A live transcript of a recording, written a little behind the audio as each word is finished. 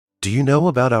Do you know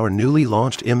about our newly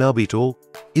launched MLB tool?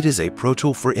 It is a pro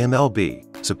tool for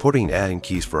MLB, supporting adding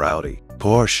keys for Audi,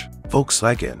 Porsche,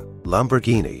 Volkswagen,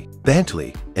 Lamborghini,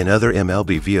 Bentley, and other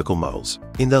MLB vehicle models.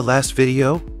 In the last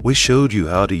video, we showed you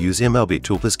how to use MLB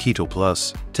Tool plus Key Tool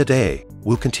Plus. Today,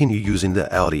 we'll continue using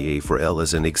the Audi A4L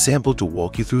as an example to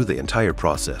walk you through the entire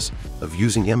process of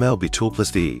using MLB Tool plus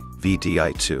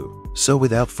VVDI2. So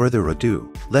without further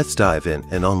ado, let's dive in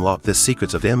and unlock the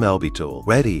secrets of MLB Tool.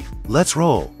 Ready? Let's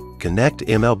roll! Connect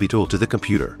MLB Tool to the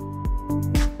computer.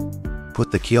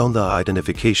 Put the key on the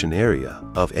identification area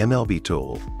of MLB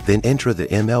Tool, then enter the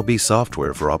MLB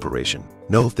software for operation.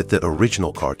 Note that the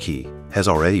original car key has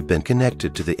already been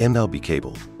connected to the MLB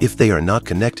cable. If they are not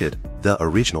connected, the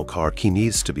original car key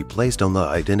needs to be placed on the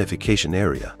identification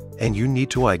area, and you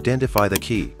need to identify the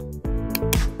key.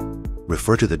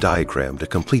 Refer to the diagram to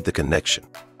complete the connection.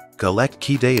 Collect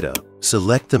key data.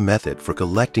 Select the method for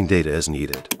collecting data as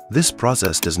needed. This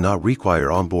process does not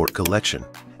require onboard collection,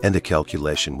 and the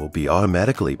calculation will be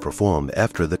automatically performed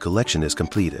after the collection is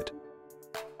completed.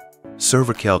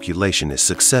 Server calculation is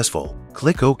successful.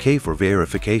 Click OK for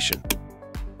verification.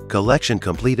 Collection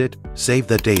completed. Save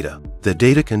the data. The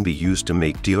data can be used to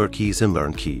make dealer keys and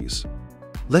learn keys.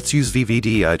 Let's use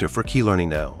VVDI2 for key learning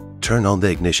now. Turn on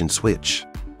the ignition switch.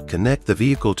 Connect the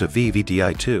vehicle to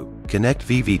VVDI2. Connect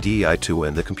VVDI2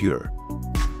 and the computer.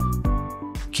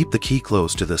 Keep the key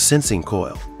close to the sensing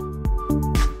coil.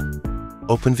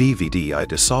 Open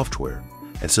VVDI2 software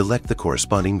and select the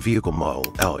corresponding vehicle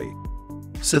model, Audi.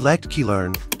 Select Key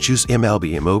Learn, choose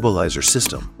MLB Immobilizer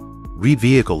System. Read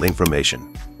vehicle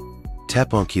information.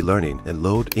 Tap on Key Learning and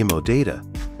load IMO data.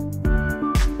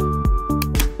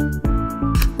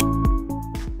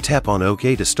 Tap on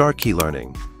OK to start Key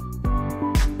Learning.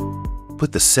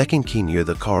 Put the second key near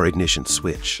the car ignition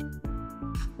switch.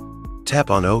 Tap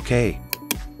on OK.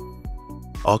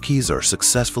 All keys are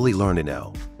successfully learned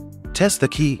now. Test the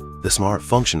key. The smart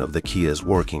function of the key is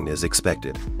working as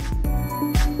expected.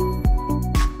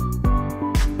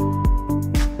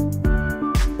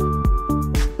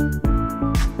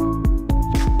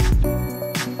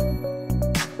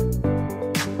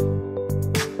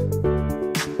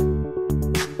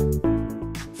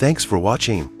 Thanks for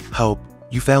watching. Hope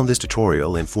you found this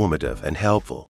tutorial informative and helpful.